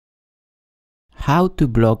How to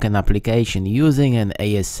block an application using an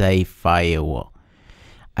ASA firewall.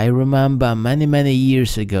 I remember many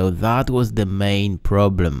years ago that was the main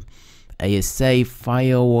problem. ASA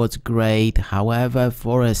firewall was great, however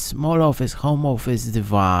for a small office, home office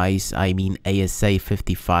device, I mean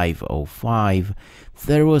ASA5506,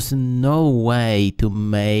 there was no way to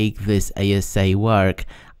make this ASA work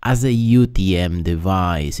as a UTM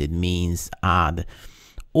device. It means add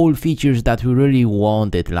all features that we really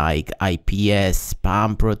wanted, like IPS,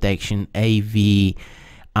 spam protection, AV,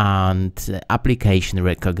 and application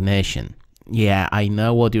recognition. Yeah, I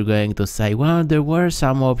know what you're going to say. Well, there were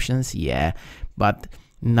some options, yeah, but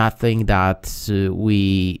nothing that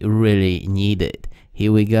we really needed.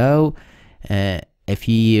 Here we go. A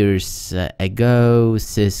few years ago,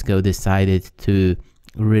 Cisco decided to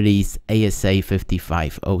release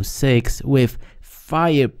ASA5506 with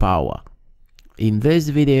FirePower. In this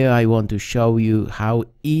video, I want to show you how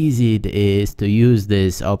easy it is to use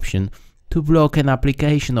this option to block an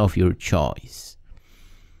application of your choice.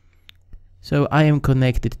 So I am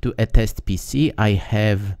connected to a test PC. I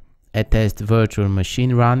have a test virtual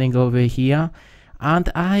machine running over here, and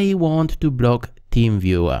I want to block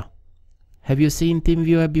TeamViewer. Have you seen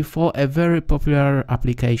TeamViewer before? A very popular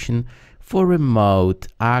application for remote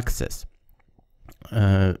access.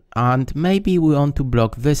 And maybe we want to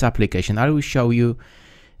block this application. I will show you.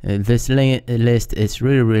 This list is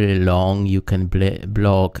really long. You can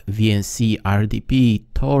block VNC, RDP,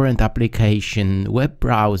 torrent application, web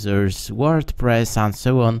browsers, WordPress, and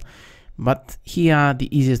so on. But here the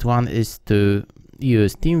easiest one is to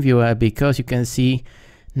use TeamViewer, because you can see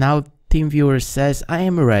now TeamViewer says I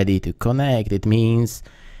am ready to connect. It means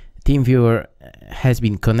TeamViewer has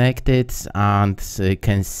been connected and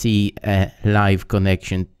can see a live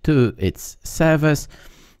connection to its servers.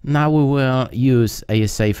 Now we will use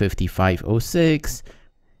ASA5506,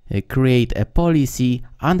 create a policy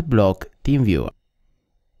and block TeamViewer.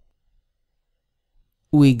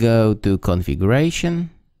 We go to configuration,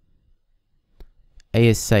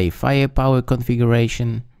 ASA FirePower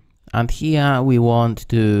configuration, and here we want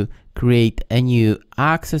to create a new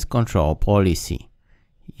access control policy.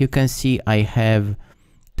 You can see I have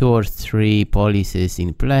 2 or 3 policies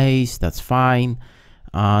in place. That's fine.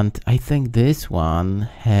 And I think this one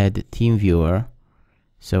had TeamViewer,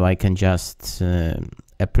 so I can just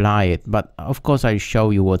apply it. But of course I'll show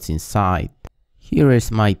you what's inside. Here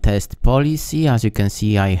is my test policy. As you can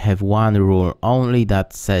see, I have one rule only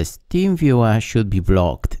that says TeamViewer should be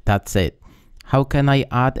blocked. That's it. How can I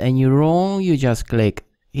add a new rule? You just click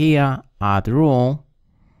here, add rule,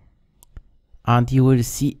 and you will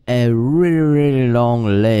see a really long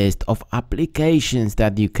list of applications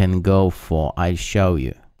that you can go for. I'll show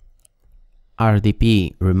you.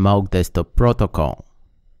 RDP, Remote Desktop Protocol.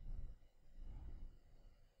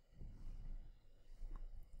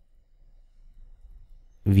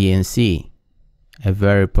 VNC, a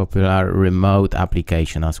very popular remote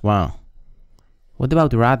application as well. What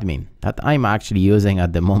about Radmin, that I'm actually using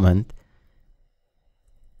at the moment?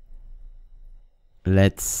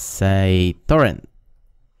 Let's say torrent,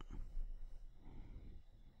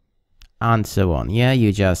 and so on. Yeah,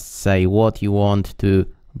 you just say what you want to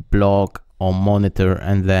block or monitor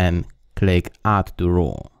and then click add to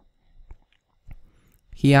rule.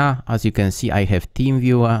 Here, as you can see, I have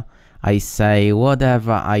TeamViewer. I say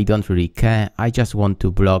whatever, I don't really care, I just want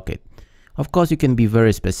to block it. Of course, you can be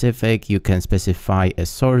very specific. You can specify a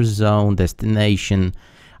source zone, destination,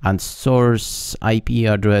 and source IP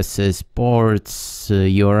addresses, ports,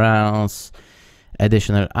 URLs,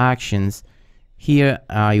 additional actions. Here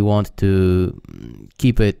I want to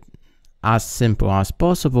keep it as simple as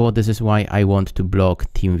possible. This is why I want to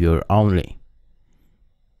block TeamViewer only.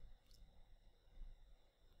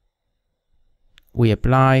 We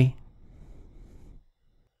apply.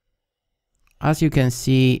 As you can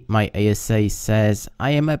see, my ASA says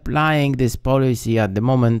I am applying this policy at the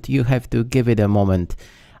moment. You have to give it a moment,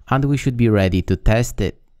 and we should be ready to test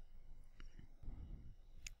it.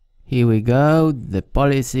 Here we go. The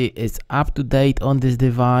policy is up to date on this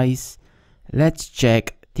device. Let's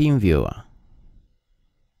check TeamViewer.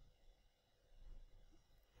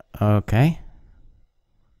 Okay,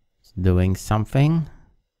 it's doing something.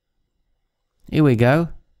 Here we go.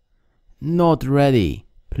 Not ready.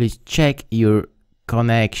 Please check your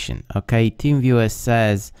connection. Okay, TeamViewer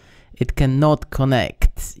says it cannot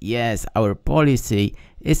connect. Yes, our policy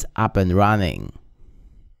is up and running.